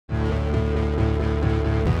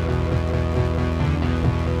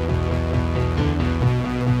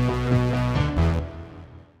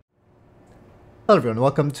Hello everyone,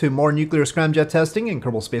 welcome to more Nuclear Scramjet testing in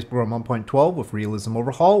Kerbal Space Program 1.12 with Realism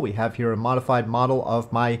Overhaul. We have here a modified model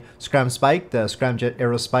of my Scram Spike, the Scramjet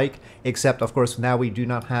Aerospike, except of course now we do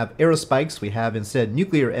not have aerospikes, we have instead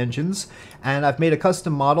nuclear engines. And I've made a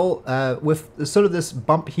custom model with sort of this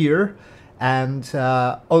bump here and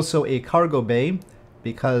also a cargo bay,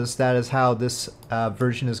 because that is how this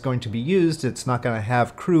version is going to be used. It's not going to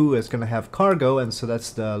have crew, it's going to have cargo, and so that's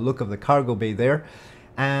the look of the cargo bay there.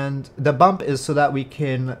 And the bump is so that we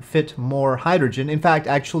can fit more hydrogen. In fact,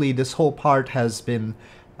 actually, this whole part has been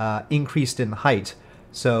increased in height.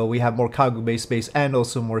 So we have more cargo bay space and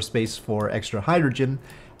also more space for extra hydrogen,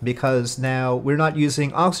 because now we're not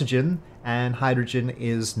using oxygen and hydrogen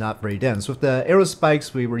is not very dense. With the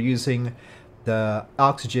aerospikes, we were using the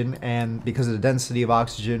oxygen, and because of the density of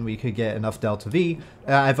oxygen, we could get enough delta V.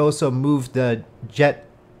 I've also moved the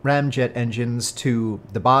ramjet engines to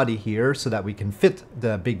the body here so that we can fit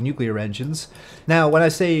the big nuclear engines. Now, when I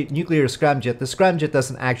say nuclear scramjet, the scramjet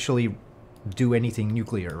doesn't actually do anything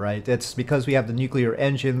nuclear, right? It's because we have the nuclear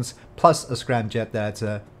engines plus a scramjet that's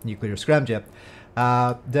a nuclear scramjet.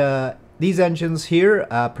 These engines here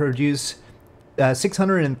produce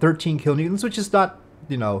 613 kilonewtons, which is not,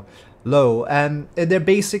 low, and they're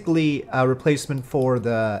basically a replacement for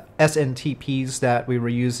the SNTPs that we were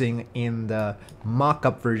using in the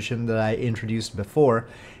mock-up version that I introduced before.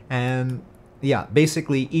 And yeah,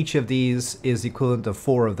 basically each of these is equivalent to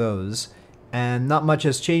 4 of those, and not much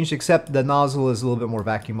has changed except the nozzle is a little bit more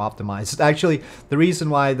vacuum optimized. Actually, the reason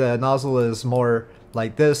why the nozzle is more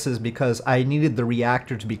like this is because I needed the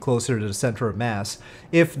reactor to be closer to the center of mass.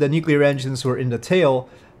 If the nuclear engines were in the tail,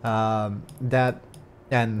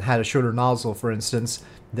 and had a shorter nozzle, for instance,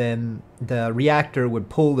 then the reactor would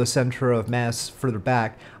pull the center of mass further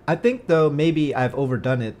back. I think, though, maybe I've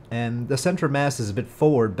overdone it, and the center of mass is a bit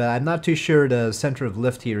forward, but I'm not too sure the center of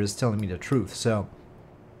lift here is telling me the truth. So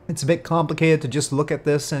it's a bit complicated to just look at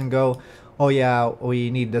this and go, oh yeah,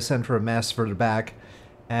 we need the center of mass further back.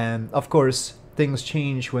 And of course, things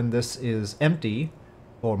change when this is empty,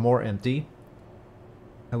 or more empty.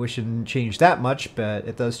 I wish it didn't change that much, but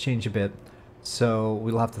it does change a bit. So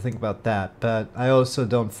we'll have to think about that. But I also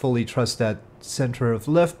don't fully trust that center of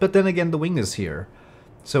lift. But then again, the wing is here.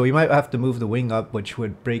 So we might have to move the wing up, which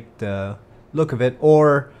would break the look of it.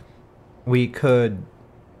 Or we could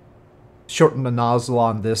shorten the nozzle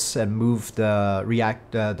on this and move the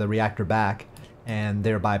reactor back, and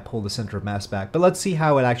thereby pull the center of mass back. But let's see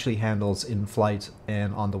how it actually handles in flight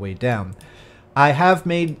and on the way down. I have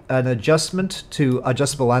made an adjustment to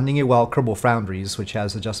adjustable landing gear, well, Kerbal Foundries, which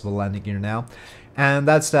has adjustable landing gear now, and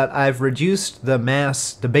that's that I've reduced the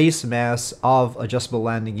mass, the base mass of adjustable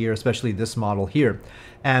landing gear, especially this model here.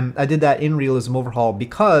 And I did that in Realism Overhaul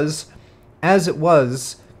because, as it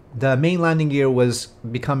was, the main landing gear was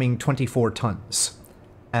becoming 24 tons,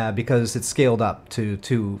 because it scaled up to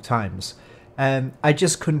 2 times. And I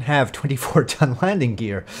just couldn't have 24-ton landing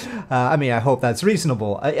gear. I mean, I hope that's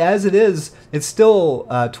reasonable. As it is, it's still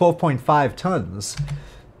 12.5 tons.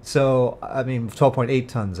 So, I mean, 12.8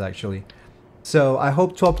 tons, actually. So, I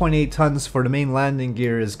hope 12.8 tons for the main landing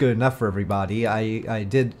gear is good enough for everybody.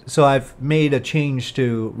 So I've made a change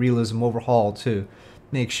to Realism Overhaul to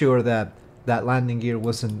make sure that that landing gear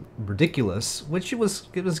wasn't ridiculous, which it was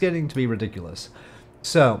getting to be ridiculous.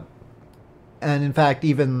 So, and in fact,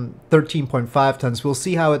 even 13.5 tons, we'll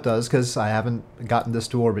see how it does, because I haven't gotten this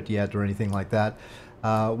to orbit yet or anything like that.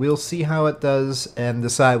 We'll see how it does and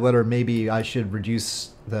decide whether maybe I should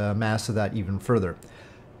reduce the mass of that even further.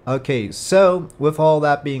 Okay, so with all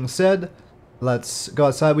that being said, let's go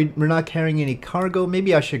outside. We're not carrying any cargo.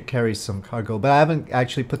 Maybe I should carry some cargo, but I haven't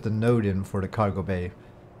actually put the node in for the cargo bay.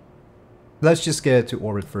 Let's just get it to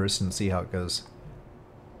orbit first and see how it goes.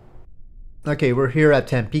 Okay, we're here at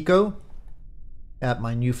Tampico, at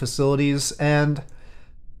my new facilities, and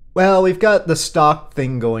well, we've got the stock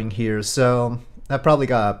thing going here, so I probably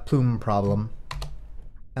got a plume problem.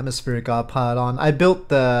 Atmospheric autopilot on. I built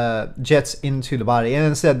the jets into the body, and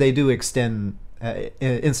instead they do extend,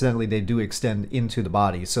 incidentally they do extend into the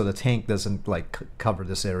body, so the tank doesn't like cover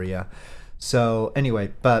this area. So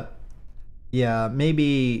anyway, but yeah,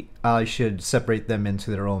 maybe I should separate them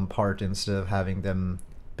into their own part instead of having them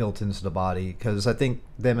built into the body, because I think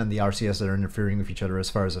them and the RCS are interfering with each other as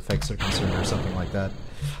far as effects are concerned or something like that.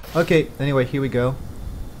 Okay, anyway, here we go.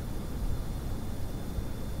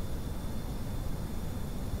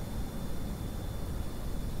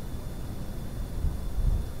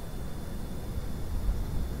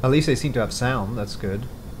 At least they seem to have sound, that's good.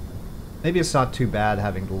 Maybe it's not too bad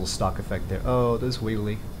having the little stock effect there. Oh, this is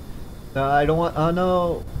wiggly. I don't want, oh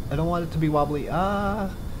no, I don't want it to be wobbly. Ah!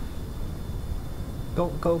 Go,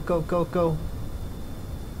 go, go, go, go.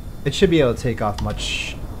 it should be able to take off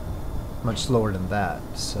much slower than that,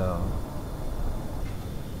 so...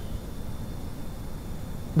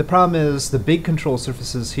 The problem is the big control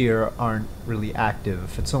surfaces here aren't really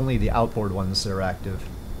active. It's only the outboard ones that are active.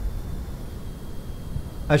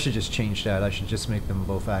 I should just change that. I should just make them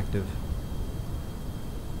both active.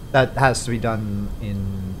 That has to be done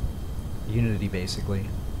in Unity, basically.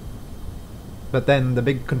 But then the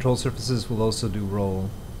big control surfaces will also do roll.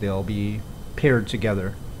 They'll be paired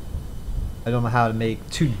together. I don't know how to make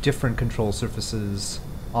two different control surfaces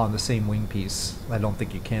on the same wing piece. I don't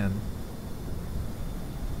think you can.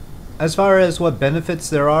 As far as what benefits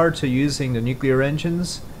there are to using the nuclear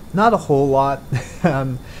engines, not a whole lot.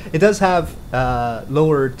 It does have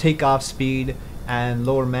lower takeoff speed and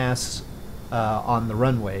lower mass on the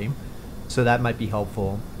runway, so that might be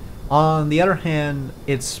helpful. On the other hand,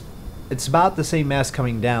 it's about the same mass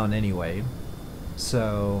coming down anyway,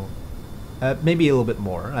 so maybe a little bit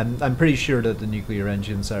more. I'm pretty sure that the nuclear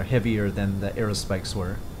engines are heavier than the aerospikes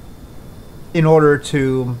were. In order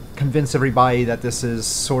to convince everybody that this is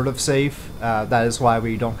sort of safe, that is why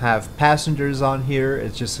we don't have passengers on here.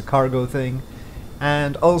 It's just a cargo thing.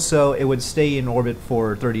 And also, it would stay in orbit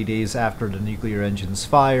for 30 days after the nuclear engines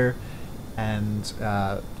fire and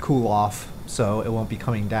cool off, so it won't be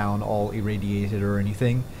coming down all irradiated or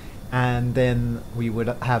anything. And then we would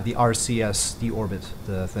have the RCS deorbit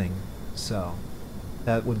the thing. So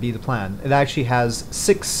that would be the plan. It actually has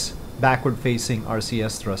 6 backward-facing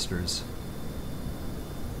RCS thrusters.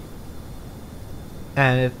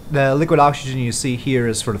 And the liquid oxygen you see here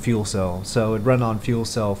is for the fuel cell, so it'd run on fuel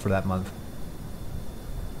cell for that month.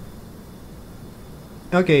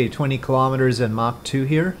 Okay, 20 kilometers and Mach 2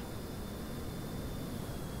 here.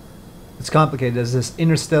 It's complicated. There's this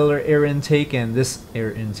interstellar air intake and this air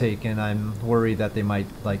intake, and I'm worried that they might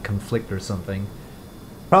like conflict or something.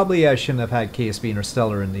 Probably I shouldn't have had KSP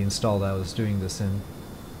Interstellar in the install that I was doing this in.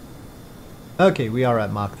 Okay, we are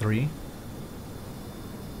at Mach 3.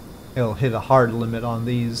 It'll hit a hard limit on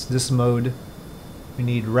this mode. We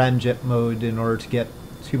need ramjet mode in order to get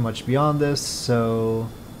too much beyond this, so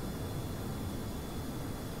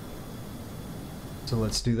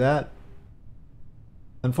let's do that.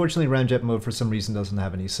 Unfortunately, ramjet mode for some reason doesn't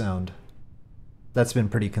have any sound. That's been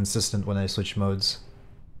pretty consistent when I switch modes.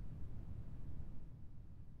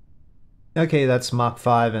 Okay, that's Mach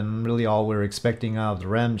 5 and really all we're expecting out of the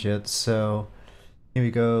ramjet, so here we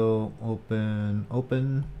go, open.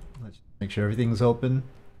 Let's make sure everything's open.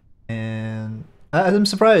 And I'm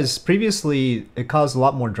surprised. Previously, it caused a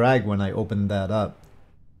lot more drag when I opened that up.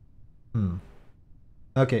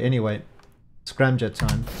 Okay, anyway. Scramjet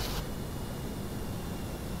time.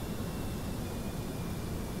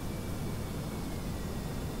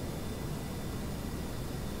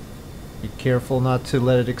 Be careful not to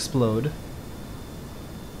let it explode.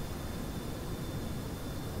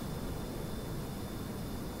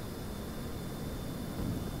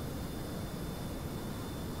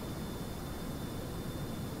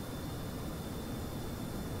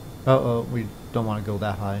 Uh-oh, we don't want to go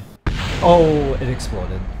that high. Oh, it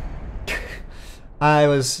exploded. I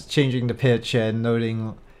was changing the pitch and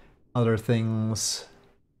noting other things,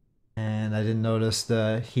 and I didn't notice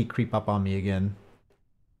the heat creep up on me again.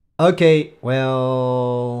 Okay,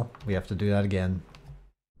 well, we have to do that again.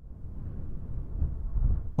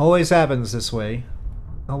 Always happens this way.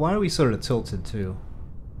 Oh, why are we sort of tilted too?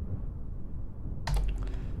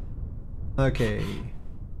 Okay.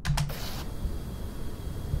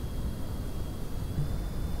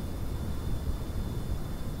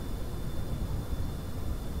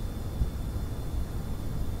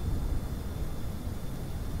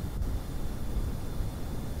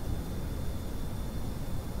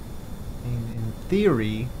 In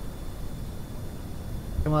theory,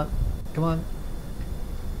 come on, come on.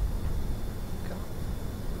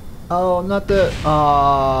 Oh, not the.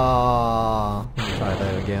 Ah, let me try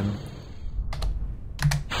that again.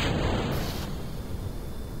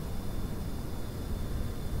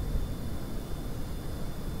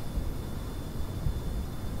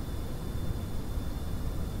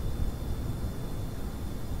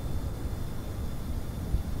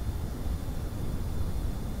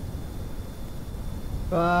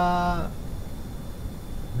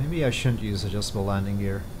 Maybe I shouldn't use adjustable landing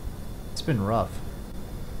gear. It's been rough.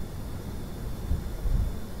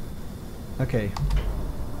 Okay.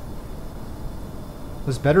 It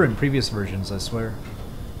was better in previous versions, I swear.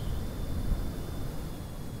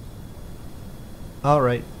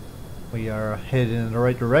 Alright. We are headed in the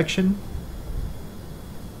right direction.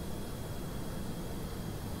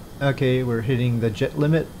 Okay, we're hitting the jet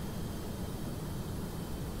limit.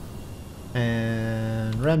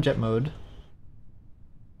 And ramjet mode.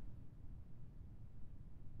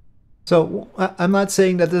 So I'm not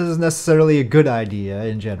saying that this is necessarily a good idea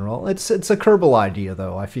in general. It's a Kerbal idea,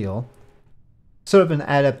 though, I feel. Sort of an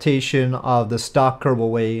adaptation of the stock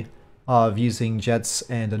Kerbal way of using jets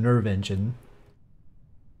and a nerve engine.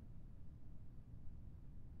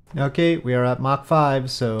 Okay, we are at Mach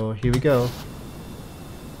 5, so here we go.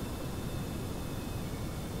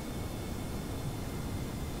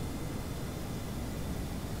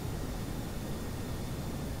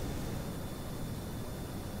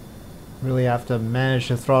 Really have to manage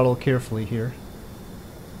the throttle carefully here.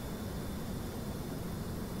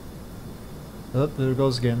 Oh, there it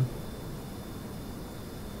goes again.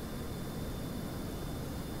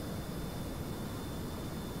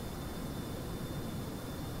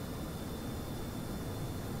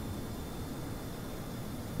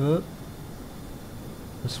 Oh,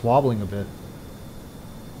 it's wobbling a bit.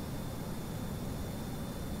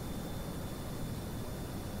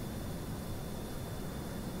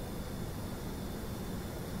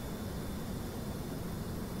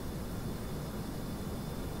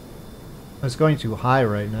 It's going too high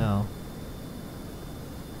right now.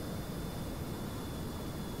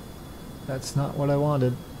 That's not what I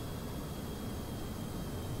wanted.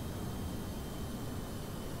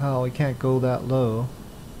 Oh, we can't go that low.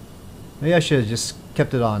 Maybe I should have just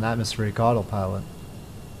kept it on atmospheric autopilot.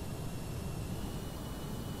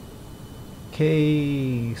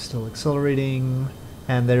 Okay, still accelerating.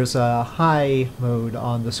 And there's a high mode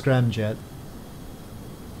on the Scramjet.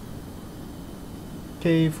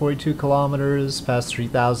 Okay, 42 kilometers, past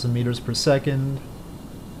 3,000 meters per second.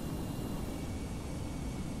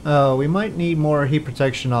 Oh, we might need more heat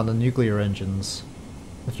protection on the nuclear engines,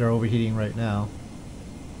 if they're overheating right now.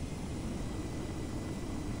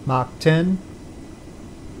 Mach 10.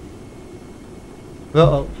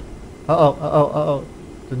 Uh-oh. Uh-oh, uh-oh, uh-oh.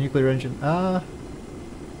 The nuclear engine.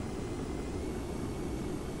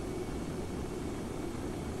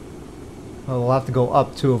 Well, we'll have to go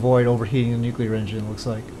up to avoid overheating the nuclear engine, looks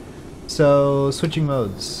like. So, switching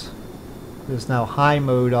modes. There's now high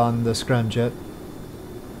mode on the Scramjet.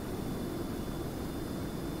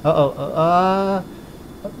 Uh-oh,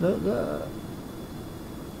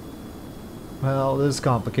 well, this is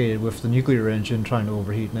complicated with the nuclear engine trying to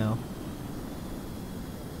overheat now.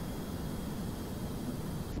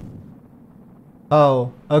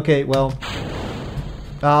 Oh, okay, well.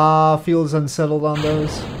 Feels unsettled on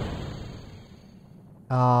those.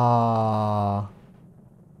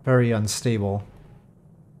 Very unstable.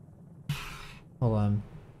 Hold on.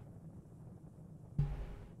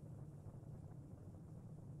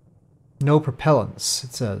 No propellants,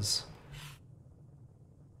 it says.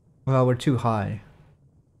 Well, we're too high.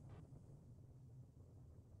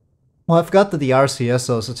 Well, I forgot that the RCS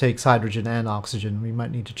also takes hydrogen and oxygen. We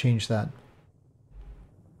might need to change that.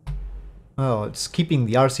 Oh, it's keeping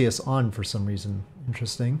the RCS on for some reason.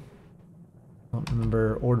 Interesting. Don't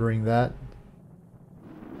remember ordering that.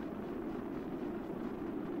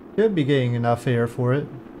 Should be getting enough air for it.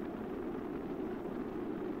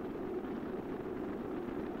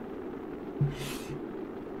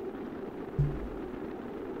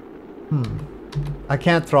 I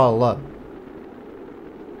can't throttle up.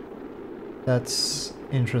 That's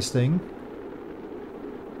interesting.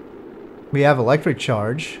 We have electric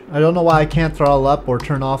charge. I don't know why I can't throttle up or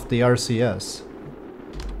turn off the RCS.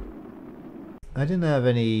 I didn't have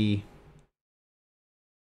any...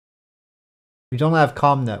 We don't have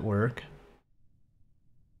comm network.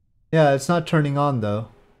 Yeah, it's not turning on though.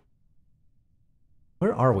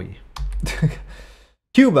 Where are we?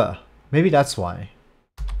 Cuba! Maybe that's why.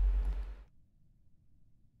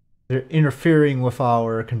 They're interfering with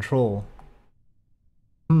our control.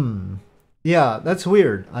 Yeah, that's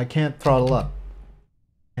weird. I can't throttle up.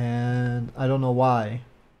 And I don't know why.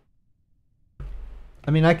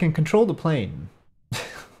 I mean, I can control the plane.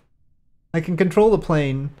 I can control the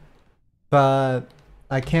plane, but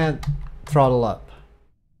I can't throttle up.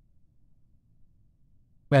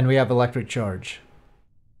 And we have electric charge.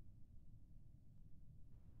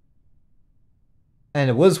 And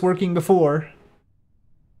it was working before.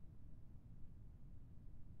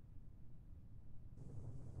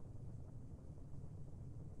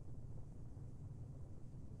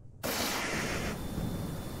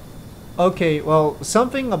 Okay, well,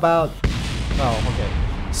 something about... Oh,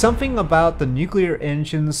 okay. Something about the nuclear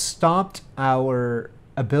engines stopped our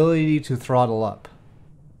ability to throttle up.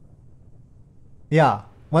 Yeah,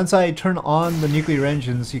 once I turn on the nuclear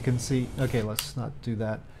engines, you can see... Okay, let's not do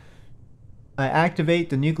that. I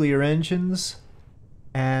activate the nuclear engines,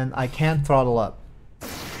 and I can't throttle up.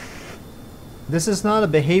 This is not a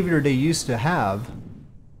behavior they used to have.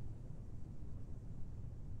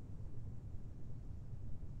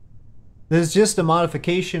 This is just a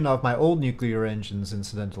modification of my old nuclear engines,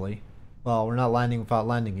 incidentally. Well, we're not landing without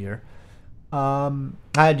landing gear. I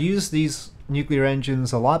had used these nuclear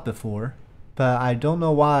engines a lot before, but I don't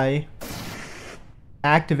know why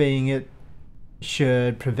activating it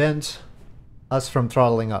should prevent us from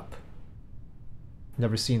throttling up.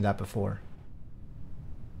 Never seen that before.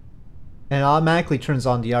 And it automatically turns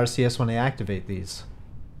on the RCS when I activate these.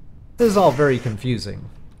 This is all very confusing.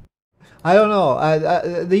 I don't know.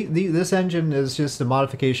 This engine is just a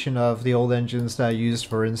modification of the old engines that I used,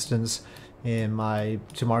 for instance, in my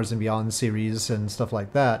To Mars and Beyond series and stuff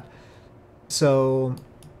like that. So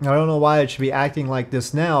I don't know why it should be acting like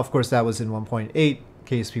this now. Of course, that was in 1.8,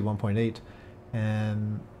 KSP 1.8,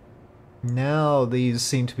 and now these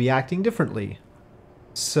seem to be acting differently.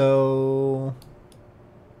 So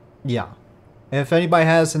yeah. If anybody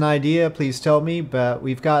has an idea, please tell me, but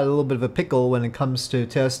we've got a little bit of a pickle when it comes to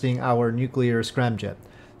testing our nuclear scramjet.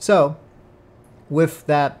 So, with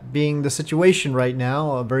that being the situation right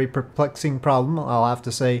now, a very perplexing problem, I'll have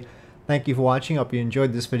to say thank you for watching. I hope you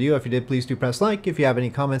enjoyed this video. If you did, please do press like. If you have any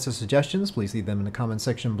comments or suggestions, please leave them in the comment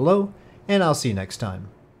section below, and I'll see you next time.